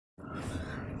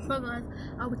But guys,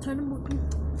 I returned the movie.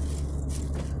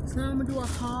 So now I'm gonna do a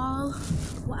haul.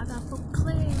 What I got from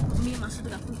Claire's. Me and my sister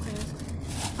got from Claire's.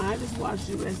 I just watched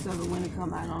the rest of it when it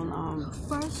come out on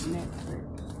first Netflix.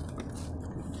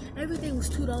 Everything was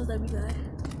 $2 that we got.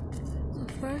 So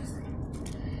first,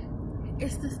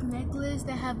 it's this necklace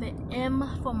that have an M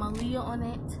for Malia on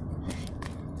it.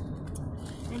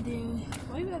 And then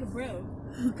why you got a bro?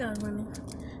 Got running.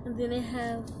 And then they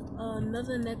have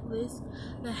another necklace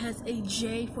that has a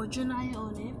J for Janaya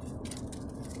on it.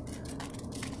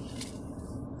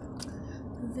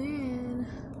 Then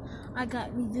I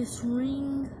got me this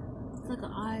ring. It's like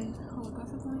an eye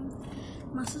holographic ring.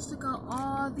 My sister got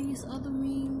all these other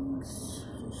rings.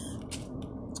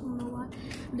 I don't know why.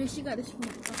 And then she got this from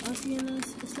Auntie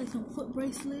Anna's. It's like some foot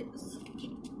bracelets.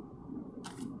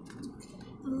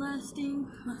 The last thing,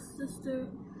 my sister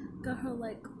got her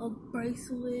like a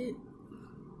bracelet.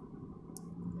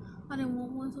 I didn't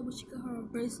want one, so but she got her a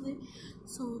bracelet.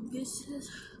 So this is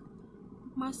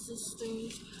my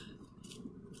sister's.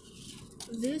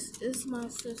 This is my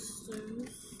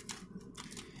sister's.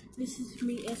 This is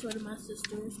me and sort of my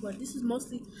sister's, but this is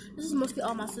mostly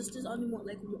all my sisters. I only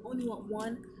want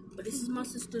one, but this is my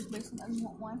sister's bracelet. I only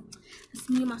want one. It's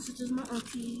me and my sisters, my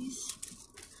aunties.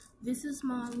 This is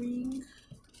my ring.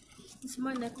 This is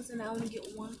my necklace, and I only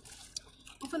get one.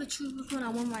 I'm gonna choose which one I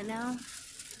want right now.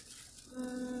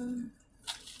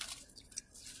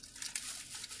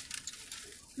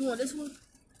 You want this one?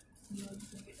 No, you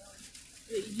can get that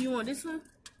one. You want this one?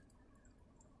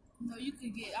 No, you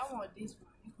could get. I want this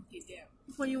one. You can get that.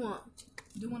 Which one you want?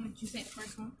 The one that you said, the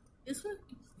first one. This one?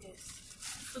 Yes.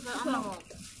 Okay, Which one I want?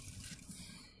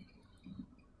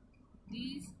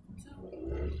 These two.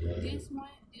 This one.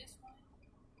 This one.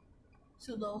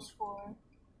 So those four.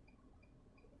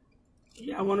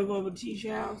 Yeah, I want to go over to Tisha's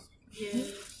house. Yeah.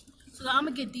 So I'm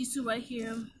gonna get these two right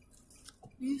here.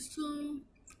 These two.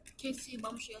 Can't see,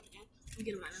 but I'm sure I can. Let me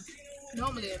get them right now.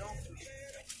 Normally they don't.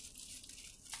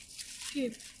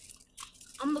 Here.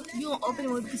 You gonna open it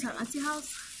when we get to our auntie house?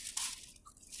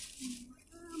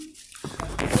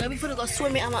 Yeah, we finna go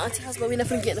swimming at my auntie house, but we not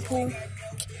finna get in the pool.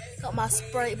 Got my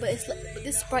Sprite, but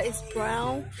this Sprite is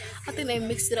brown. I think they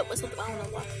mixed it up with something. I don't know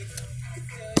why.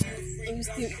 And you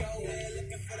still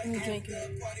drink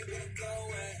it.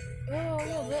 Oh,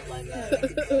 you look like that.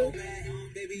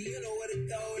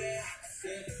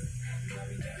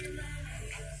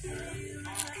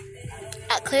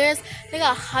 At Claire's, they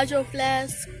got Hydro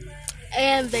Flask,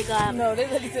 and they got No, they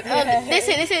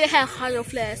say they have Hydro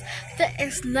Flask. There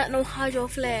is not no Hydro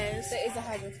Flask. There is a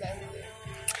hydro flask.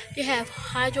 They have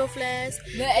Hydro Flask.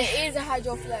 There is a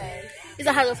hydro flask. It's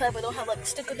a Hydro Flask, but don't have like a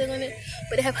sticker thing on it.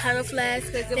 But they have Hydro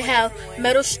Flask. They have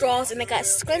metal straws, and they got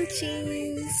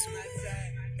scrunchies.